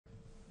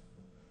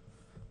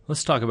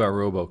Let's talk about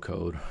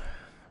Robocode.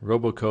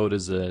 Robocode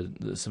is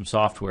some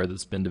software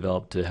that's been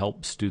developed to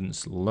help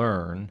students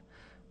learn,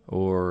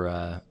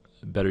 or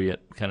better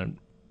yet, kind of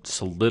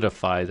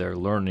solidify their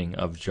learning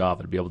of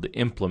Java, to be able to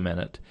implement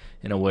it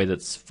in a way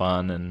that's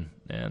fun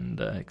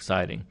and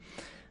exciting.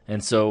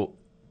 And so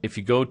if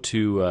you go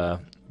to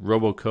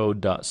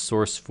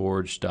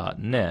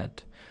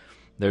robocode.sourceforge.net,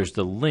 there's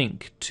the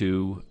link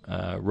to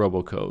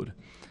Robocode,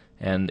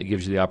 and it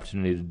gives you the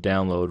opportunity to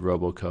download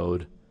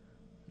Robocode,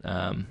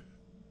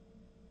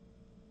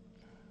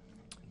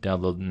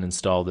 download and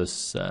install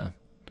this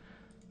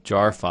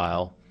jar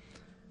file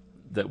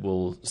that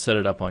will set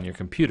it up on your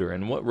computer.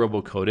 And what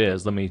Robocode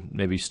is, let me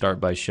maybe start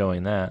by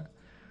showing that.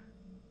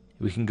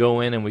 We can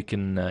go in and we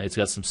can, it's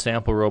got some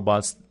sample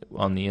robots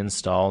on the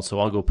install, so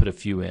I'll go put a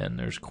few in.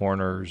 There's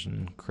Corners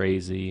and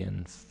Crazy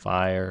and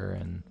Fire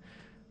and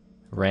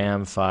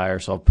Ram Fire.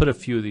 So I'll put a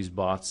few of these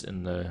bots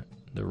in the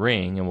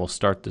ring, and we'll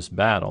start this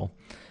battle,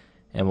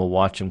 and we'll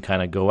watch them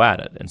kind of go at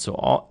it. And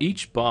so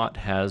each bot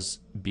has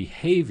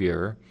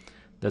behavior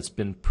that's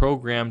been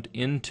programmed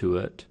into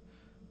it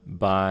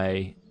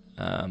by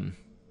the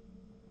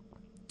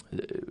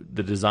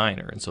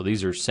designer. And so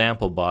these are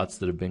sample bots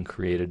that have been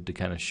created to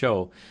kind of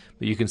show.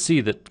 But you can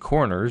see that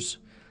Corners,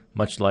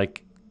 much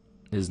like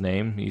his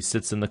name, he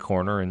sits in the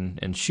corner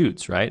and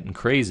shoots, right? And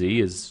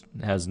Crazy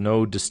has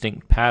no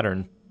distinct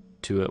pattern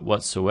to it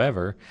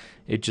whatsoever.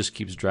 It just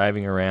keeps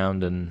driving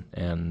around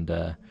and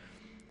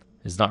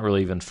is not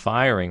really even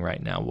firing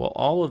right now. Well,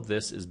 all of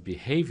this is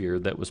behavior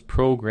that was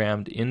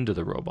programmed into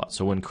the robot.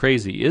 So when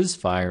Crazy is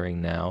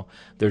firing now,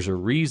 there's a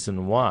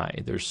reason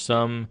why. There's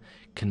some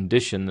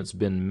condition that's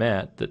been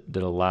met that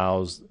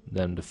allows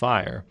them to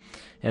fire.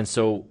 And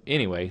so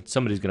anyway,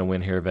 somebody's going to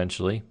win here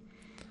eventually.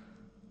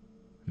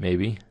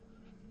 Maybe.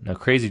 Now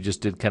Crazy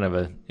just did kind of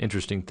an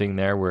interesting thing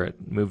there where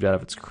it moved out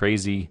of its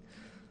crazy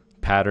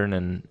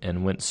pattern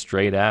and went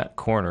straight at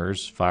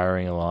Corners,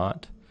 firing a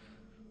lot.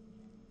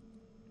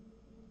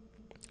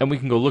 And we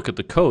can go look at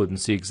the code and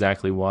see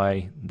exactly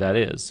why that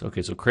is.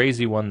 Okay, so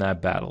Crazy won that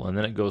battle, and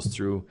then it goes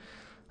through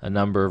a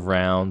number of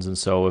rounds. And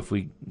so if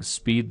we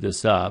speed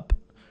this up,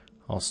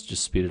 I'll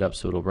just speed it up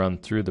so it'll run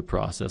through the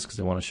process because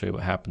I want to show you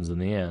what happens in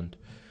the end.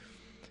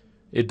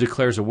 It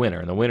declares a winner,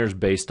 and the winner is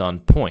based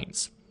on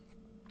points.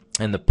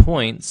 And the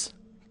points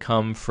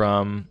come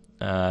from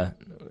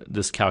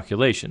this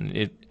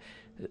calculation.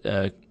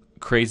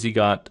 Crazy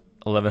got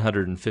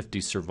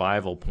 1,150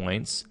 survival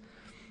points,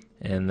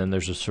 and then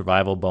there's a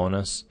survival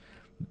bonus,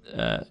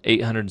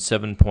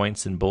 807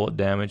 points in bullet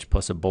damage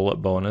plus a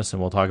bullet bonus,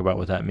 and we'll talk about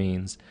what that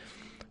means.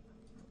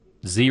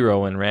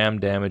 0 in ram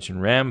damage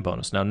and ram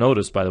bonus. Now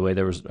notice, by the way,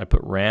 I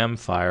put Ram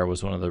Fire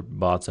was one of the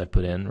bots I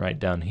put in right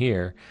down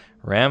here.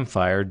 Ram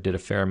Fire did a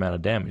fair amount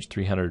of damage,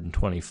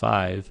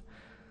 325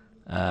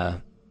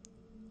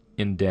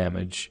 in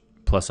damage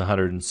plus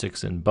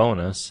 106 in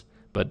bonus,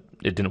 but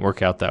it didn't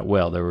work out that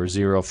well. There were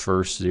 0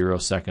 firsts, 0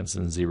 seconds,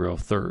 and 0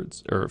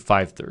 thirds, or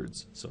 5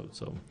 thirds.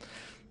 So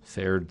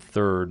fared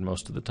third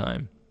most of the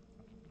time.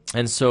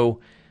 And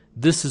so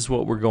this is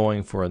what we're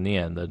going for in the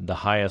end, the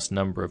highest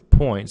number of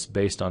points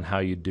based on how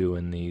you do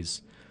in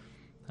these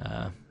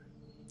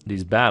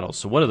battles.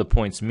 So what do the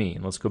points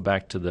mean? Let's go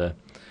back to the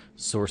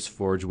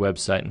SourceForge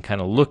website and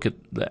kind of look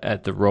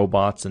at the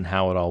robots and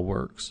how it all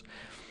works.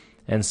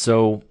 And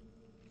so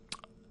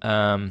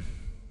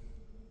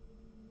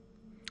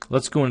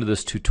let's go into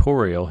this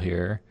tutorial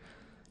here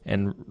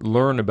and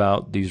learn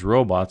about these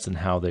robots and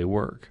how they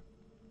work.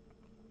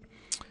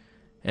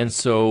 And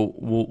so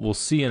we'll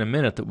see in a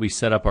minute that we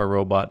set up our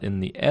robot in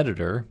the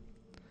editor,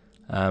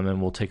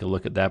 and we'll take a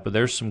look at that. But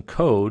there's some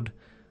code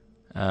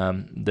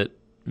that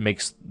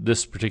makes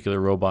this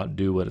particular robot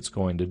do what it's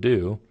going to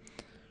do.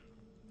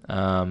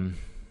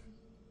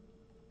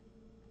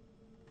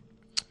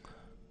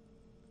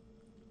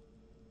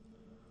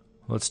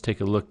 Let's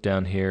take a look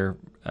down here.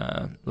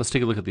 Let's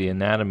take a look at the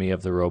anatomy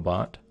of the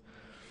robot.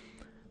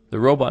 The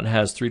robot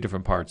has 3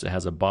 different parts. It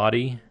has a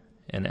body,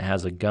 and it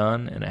has a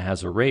gun, and it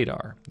has a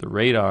radar. The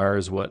radar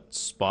is what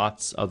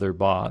spots other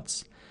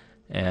bots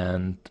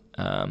and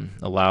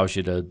allows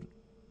you to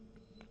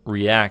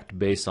react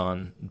based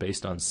on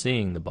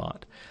seeing the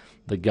bot.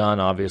 The gun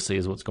obviously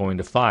is what's going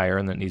to fire,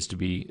 and that needs to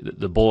be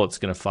the bullet's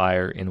going to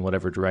fire in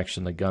whatever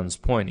direction the gun's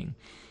pointing.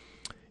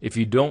 If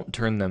you don't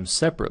turn them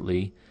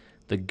separately,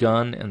 the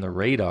gun and the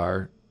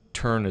radar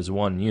turn as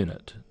one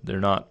unit. They're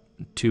not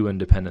 2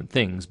 independent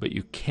things, but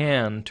you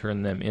can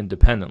turn them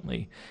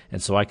independently.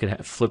 And so I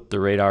could flip the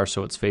radar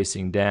so it's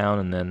facing down,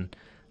 and then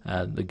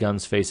the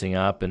gun's facing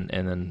up, and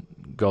then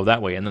go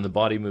that way. And then the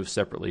body moves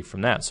separately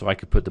from that. So I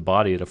could put the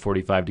body at a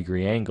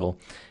 45-degree angle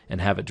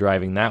and have it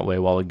driving that way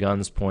while the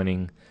gun's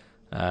pointing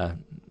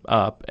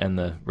up and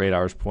the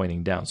radar is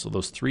pointing down. So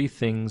those 3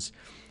 things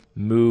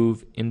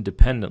move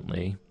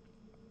independently.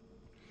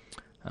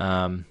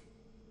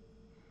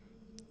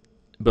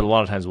 But a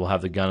lot of times we'll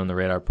have the gun and the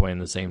radar pointing in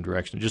the same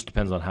direction. It just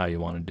depends on how you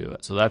want to do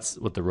it. So that's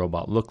what the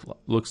robot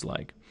looks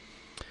like.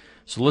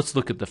 So let's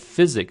look at the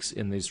physics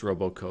in this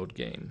Robocode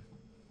game.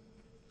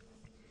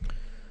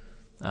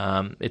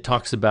 It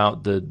talks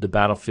about the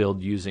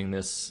battlefield using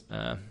this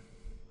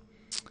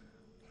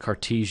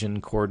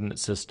Cartesian coordinate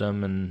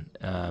system,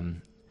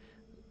 and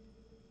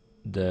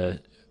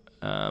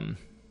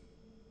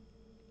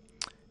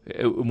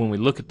when we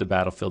look at the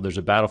battlefield, there's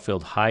a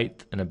battlefield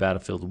height and a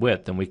battlefield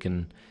width, and we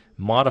can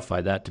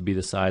modify that to be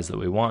the size that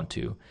we want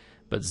to.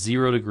 But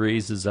 0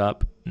 degrees is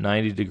up,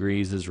 90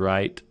 degrees is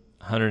right,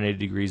 180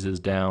 degrees is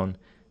down,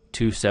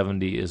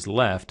 270 is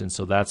left, and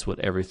so that's what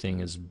everything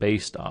is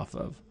based off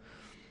of.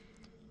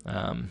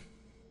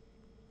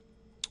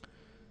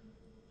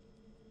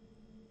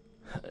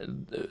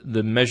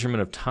 The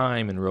measurement of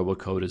time in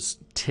Robocode is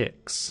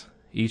ticks.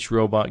 Each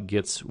robot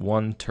gets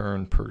 1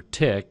 turn per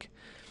tick,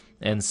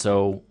 and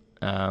so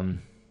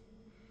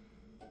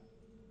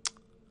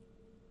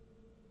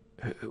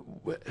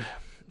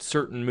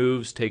certain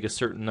moves take a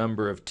certain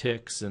number of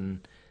ticks, but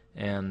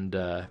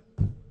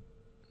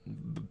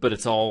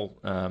it's all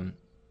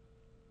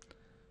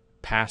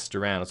passed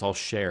around. It's all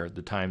shared.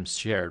 The time's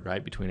shared,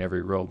 right, between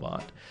every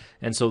robot.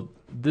 And so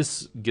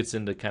this gets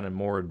into kind of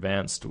more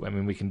advanced. I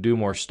mean, we can do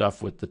more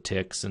stuff with the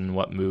ticks and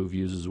what move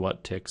uses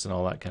what ticks and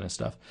all that kind of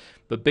stuff.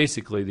 But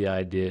basically, the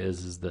idea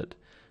is that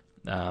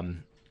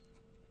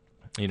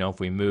if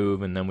we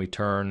move and then we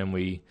turn and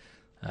we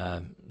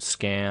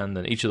scan,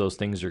 then each of those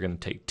things are going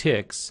to take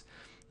ticks,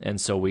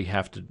 and so we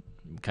have to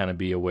kind of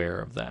be aware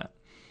of that.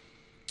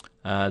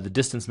 The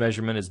distance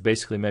measurement is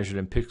basically measured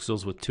in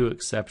pixels with 2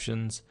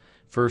 exceptions.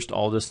 First,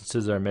 all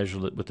distances are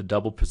measured with the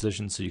double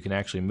precision, so you can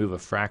actually move a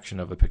fraction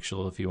of a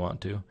pixel if you want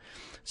to.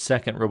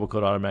 Second,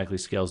 Robocode automatically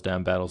scales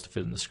down battles to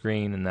fit in the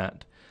screen, and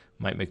that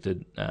might make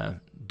the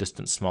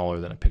distance smaller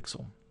than a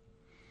pixel.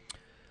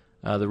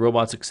 The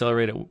robots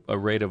accelerate at a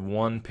rate of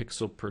 1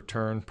 pixel per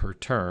turn,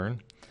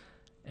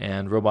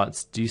 and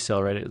robots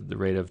decelerate at the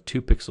rate of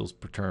 2 pixels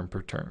per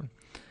turn.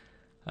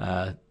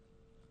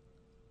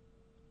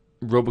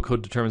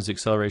 Robocode determines the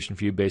acceleration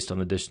for you based on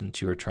the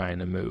distance you are trying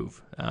to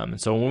move.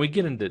 And so when we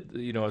get into,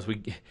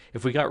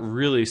 if we got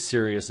really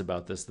serious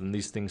about this, then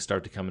these things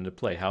start to come into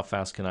play. How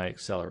fast can I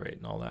accelerate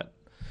and all that?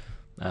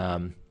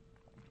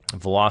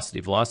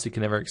 Velocity. Velocity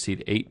can never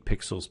exceed 8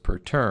 pixels per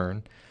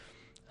turn.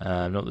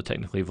 Note that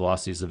technically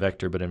velocity is a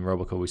vector, but in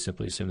Robocode we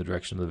simply assume the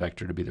direction of the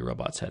vector to be the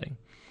robot's heading.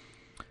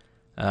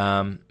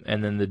 And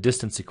then the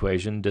distance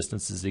equation.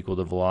 Distance is equal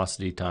to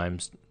velocity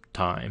times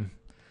time.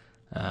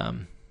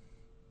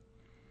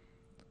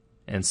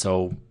 And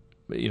so,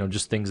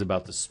 just things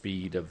about the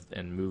speed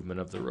and movement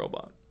of the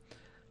robot.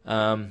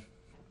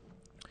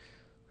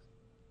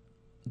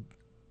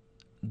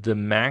 The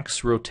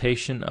max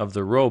rotation of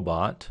the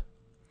robot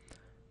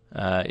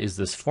is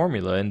this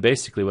formula, and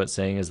basically what it's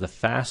saying is the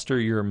faster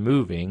you're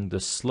moving, the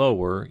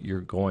slower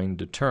you're going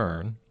to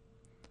turn.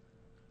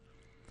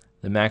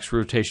 The max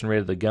rotation rate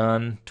of the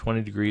gun,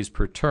 20 degrees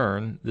per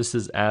turn. This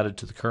is added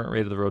to the current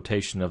rate of the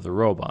rotation of the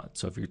robot.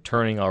 So if you're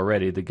turning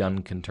already, the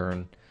gun can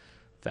turn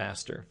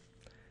faster.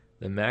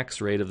 The max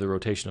rate of the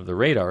rotation of the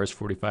radar is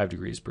 45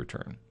 degrees per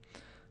turn.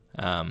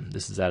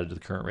 This is added to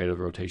the current rate of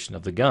the rotation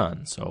of the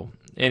gun. So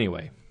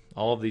anyway,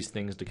 all of these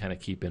things to kind of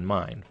keep in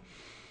mind.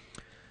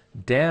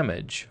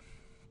 Damage.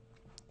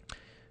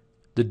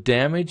 The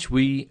damage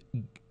we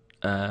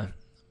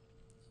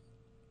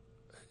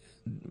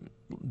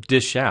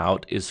dish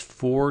out is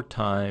 4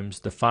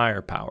 times the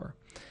firepower.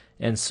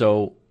 And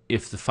so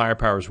if the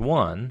firepower is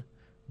 1,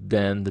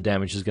 then the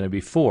damage is going to be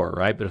 4,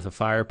 right? But if the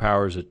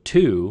firepower is a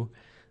 2,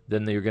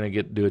 then you're going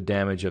to do a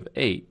damage of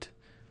 8.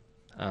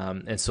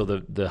 And so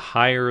the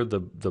higher the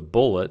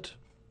bullet,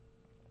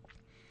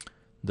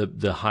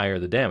 the higher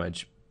the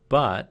damage.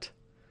 But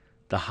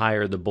the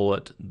higher the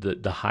bullet,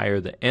 the higher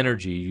the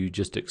energy you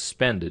just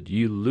expended.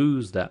 You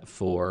lose that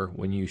 4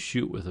 when you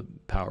shoot with a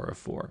power of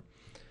 4.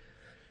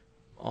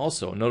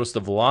 Also, notice the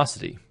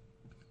velocity.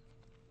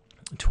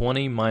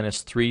 20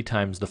 minus 3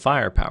 times the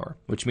firepower,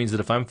 which means that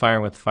if I'm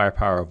firing with a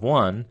firepower of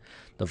 1,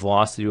 the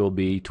velocity will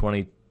be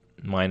 20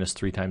 minus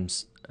 3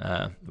 times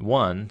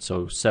 1,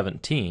 so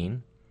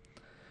 17.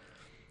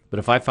 But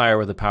if I fire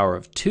with a power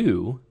of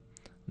 2,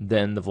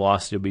 then the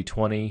velocity will be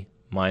 20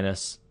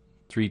 minus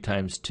 3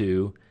 times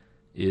 2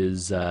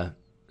 is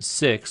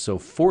 6, so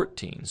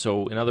 14.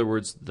 So in other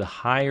words, the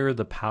higher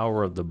the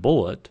power of the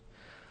bullet,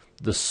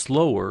 the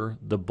slower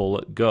the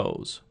bullet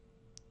goes.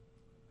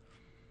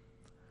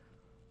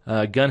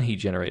 Gun heat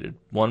generated.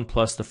 1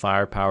 plus the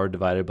firepower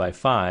divided by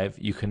 5.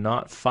 You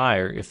cannot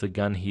fire if the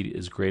gun heat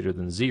is greater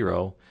than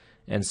 0.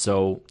 And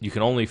so you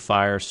can only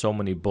fire so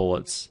many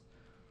bullets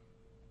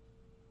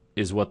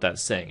is what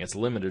that's saying. It's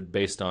limited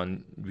based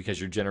on, because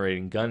you're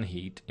generating gun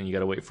heat and you got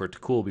to wait for it to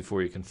cool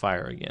before you can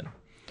fire again.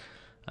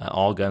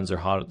 All guns are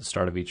hot at the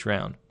start of each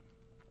round.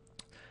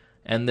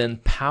 And then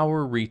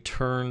power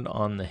returned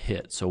on the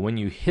hit. So when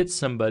you hit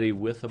somebody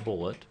with a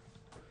bullet,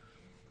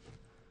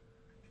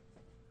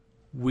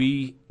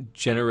 we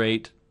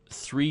generate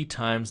 3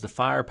 times the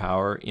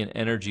firepower in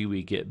energy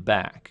we get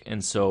back.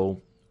 And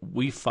so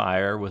we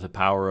fire with a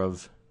power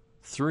of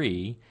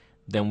 3,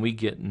 then we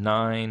get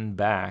 9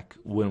 back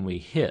when we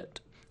hit.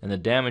 And the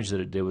damage that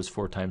it did was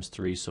 4 times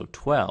 3, so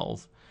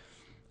 12.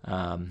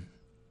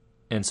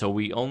 And so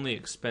we only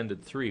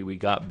expended 3. We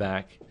got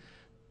back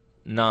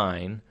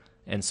 9.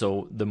 And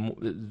so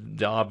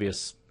the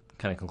obvious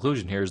kind of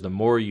conclusion here is the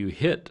more you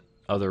hit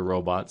other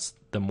robots,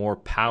 the more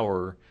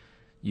power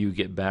you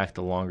get back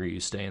the longer you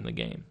stay in the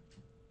game.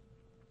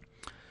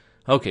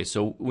 Okay,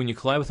 so when you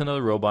collide with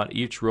another robot,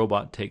 each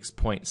robot takes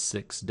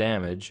 0.6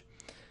 damage.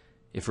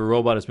 If a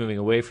robot is moving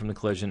away from the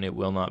collision, it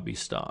will not be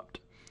stopped.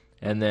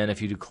 And then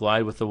if you do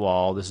collide with the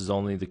wall, this is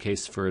only the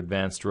case for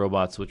advanced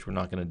robots, which we're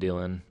not going to deal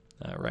in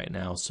right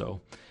now, so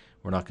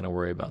we're not going to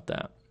worry about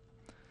that.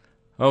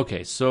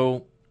 Okay,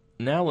 so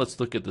now let's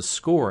look at the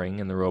scoring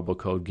in the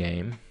Robocode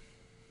game.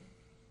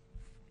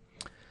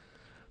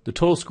 The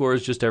total score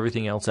is just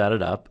everything else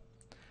added up.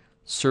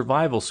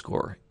 Survival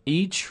score.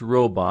 Each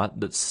robot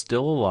that's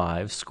still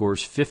alive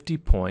scores 50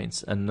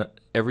 points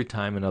every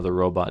time another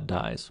robot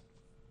dies.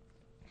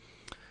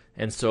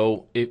 And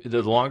so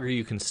the longer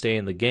you can stay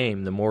in the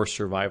game, the more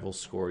survival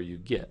score you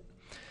get.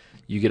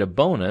 You get a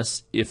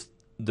bonus if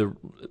the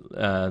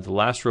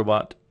last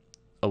robot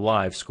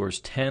alive scores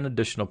 10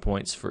 additional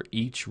points for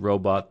each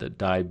robot that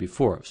died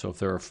before. So if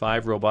there are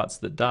 5 robots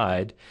that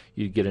died,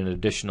 you get an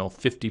additional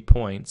 50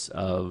 points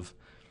of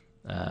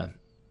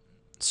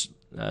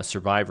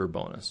survivor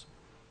bonus.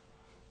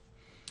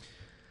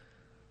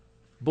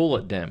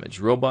 Bullet damage.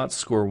 Robots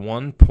score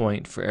 1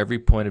 point for every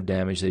point of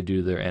damage they do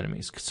to their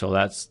enemies. So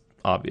that's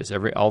obvious.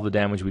 All the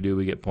damage we do,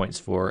 we get points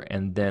for.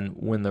 And then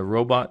when the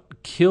robot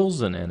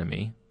kills an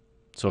enemy,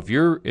 so if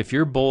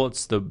your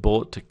bullet's the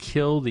bullet to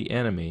kill the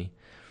enemy,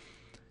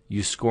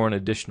 you score an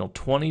additional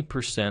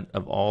 20%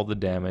 of all the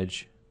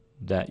damage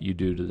that you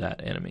do to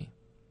that enemy.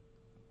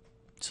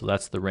 So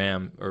that's the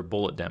ram or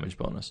bullet damage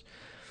bonus.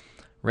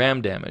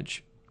 Ram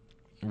damage.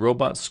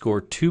 Robots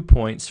score 2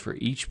 points for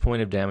each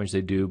point of damage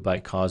they do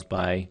caused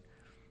by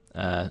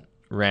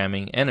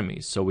ramming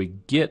enemies. So we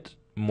get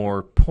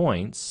more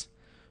points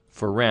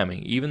for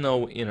ramming. Even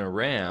though in a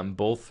ram,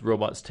 both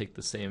robots take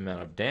the same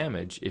amount of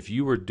damage, if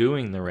you were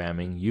doing the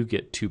ramming, you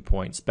get 2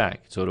 points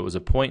back. So it was a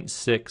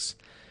 0.6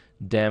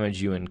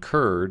 damage you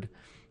incurred,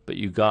 but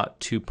you got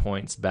 2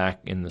 points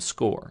back in the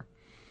score.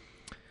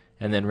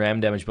 And then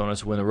ram damage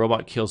bonus. When the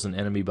robot kills an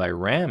enemy by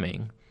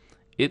ramming,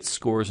 it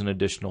scores an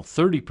additional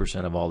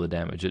 30% of all the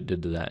damage it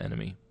did to that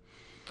enemy.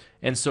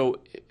 And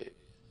so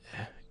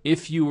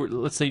if you were,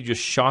 let's say you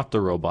just shot the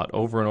robot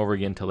over and over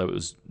again until it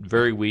was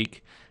very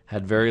weak,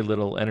 had very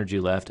little energy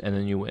left, and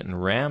then you went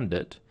and rammed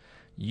it,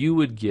 you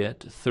would get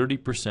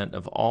 30%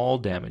 of all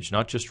damage,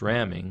 not just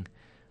ramming,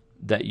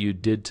 that you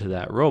did to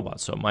that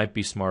robot. So it might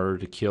be smarter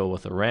to kill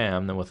with a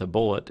ram than with a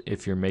bullet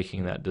if you're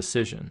making that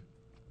decision.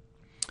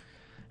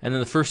 And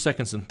then the first,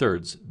 seconds, and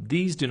thirds.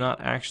 These do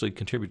not actually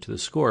contribute to the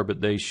score, but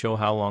they show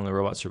how long the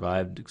robot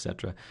survived,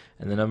 etc.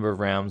 And the number of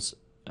rounds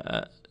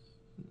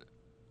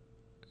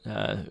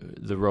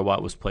the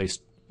robot was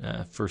placed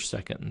first,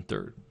 second, and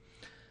third.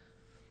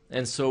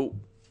 And so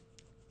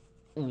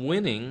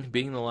winning,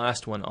 being the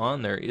last one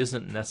on there,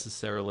 isn't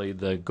necessarily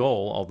the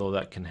goal, although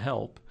that can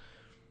help.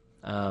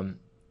 The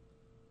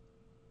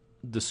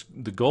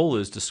goal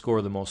is to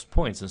score the most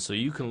points. And so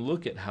you can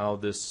look at how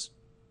this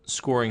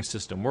scoring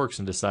system works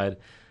and decide,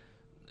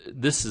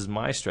 this is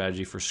my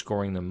strategy for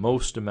scoring the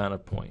most amount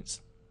of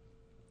points,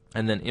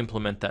 and then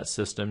implement that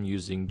system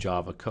using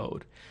Java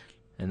code.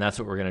 And that's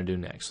what we're going to do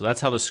next. So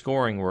that's how the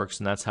scoring works,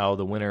 and that's how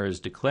the winner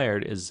is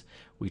declared, is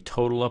we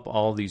total up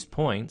all these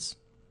points,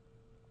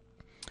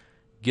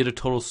 get a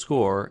total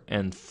score,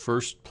 and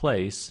first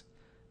place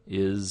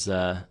is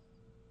the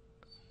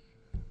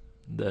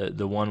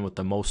one with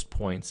the most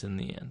points in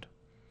the end.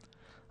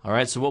 All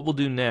right, so what we'll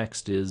do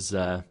next is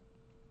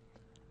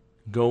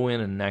go in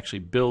and actually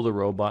build a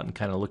robot and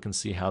kind of look and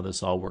see how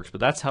this all works.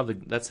 But that's how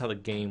the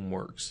game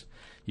works.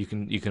 You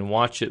can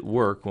watch it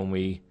work when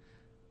we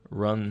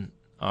run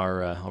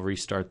our. I'll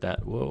restart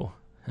that. Whoa,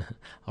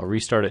 I'll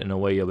restart it in a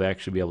way you'll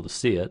actually be able to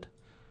see it.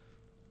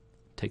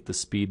 Take the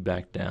speed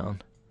back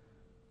down,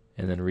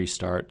 and then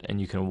restart, and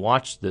you can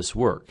watch this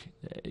work.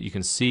 You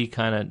can see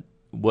kind of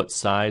what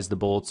size the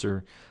bullets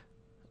are.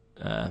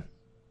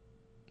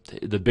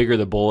 The bigger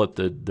the bullet,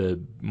 the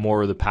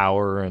more the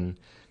power, and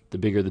the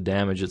bigger the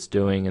damage it's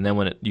doing. And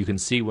then you can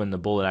see when the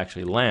bullet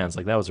actually lands.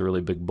 Like that was a really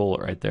big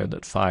bullet right there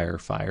that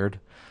fired.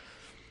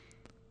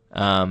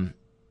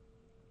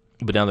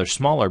 But now they're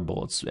smaller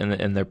bullets,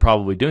 and they're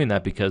probably doing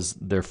that because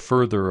they're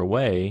further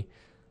away,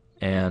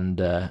 and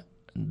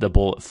the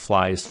bullet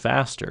flies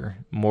faster,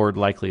 more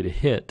likely to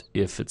hit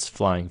if it's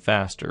flying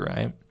faster,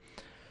 right?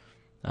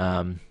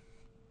 And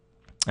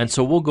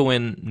so we'll go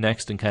in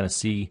next and kind of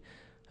see.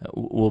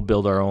 We'll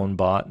build our own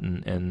bot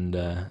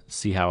and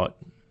see how it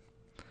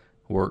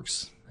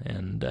works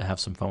and have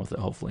some fun with it,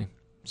 hopefully.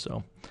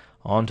 So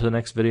on to the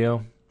next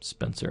video.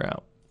 Spencer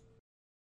out.